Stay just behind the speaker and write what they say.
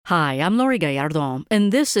Hi, I'm Lori Gallardo,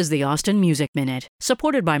 and this is the Austin Music Minute,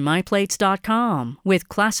 supported by MyPlates.com with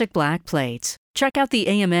classic black plates. Check out the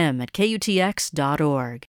AMM at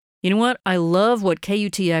KUTX.org. You know what? I love what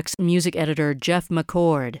KUTX music editor Jeff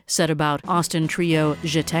McCord said about Austin trio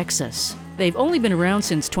Jatexas. They've only been around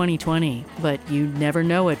since 2020, but you never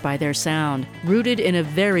know it by their sound, rooted in a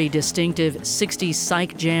very distinctive 60s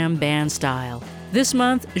psych jam band style. This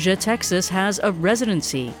month, Jatexas has a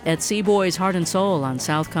residency at Seaboys Heart and Soul on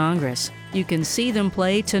South Congress. You can see them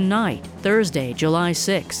play tonight, Thursday, July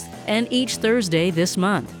 6th, and each Thursday this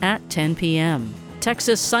month at 10 p.m.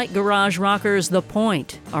 Texas Psych Garage rockers The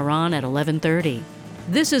Point are on at 11:30.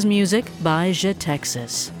 This is music by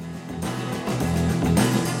Jatexas.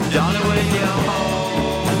 Darling, when you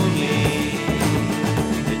hold me,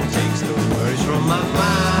 it takes the words from my mind.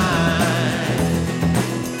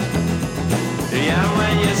 Yeah,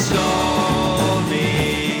 when you scold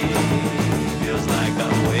me, feels like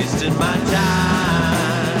I'm wasting my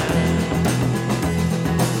time.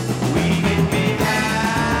 We can be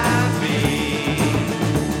happy,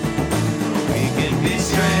 we can be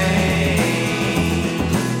strange.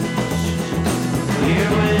 Here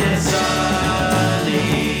when it's sunny,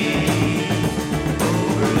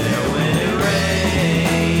 over there when it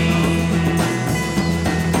rains.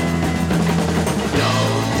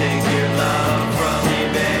 Don't take your love from me,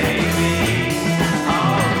 baby.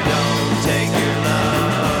 Oh, don't take your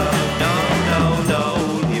love. No, no, no.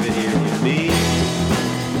 Leave it here with me.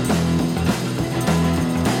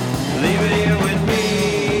 Leave it here with me.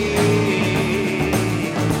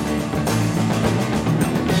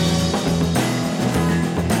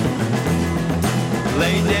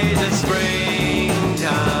 Late days of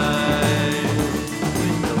springtime.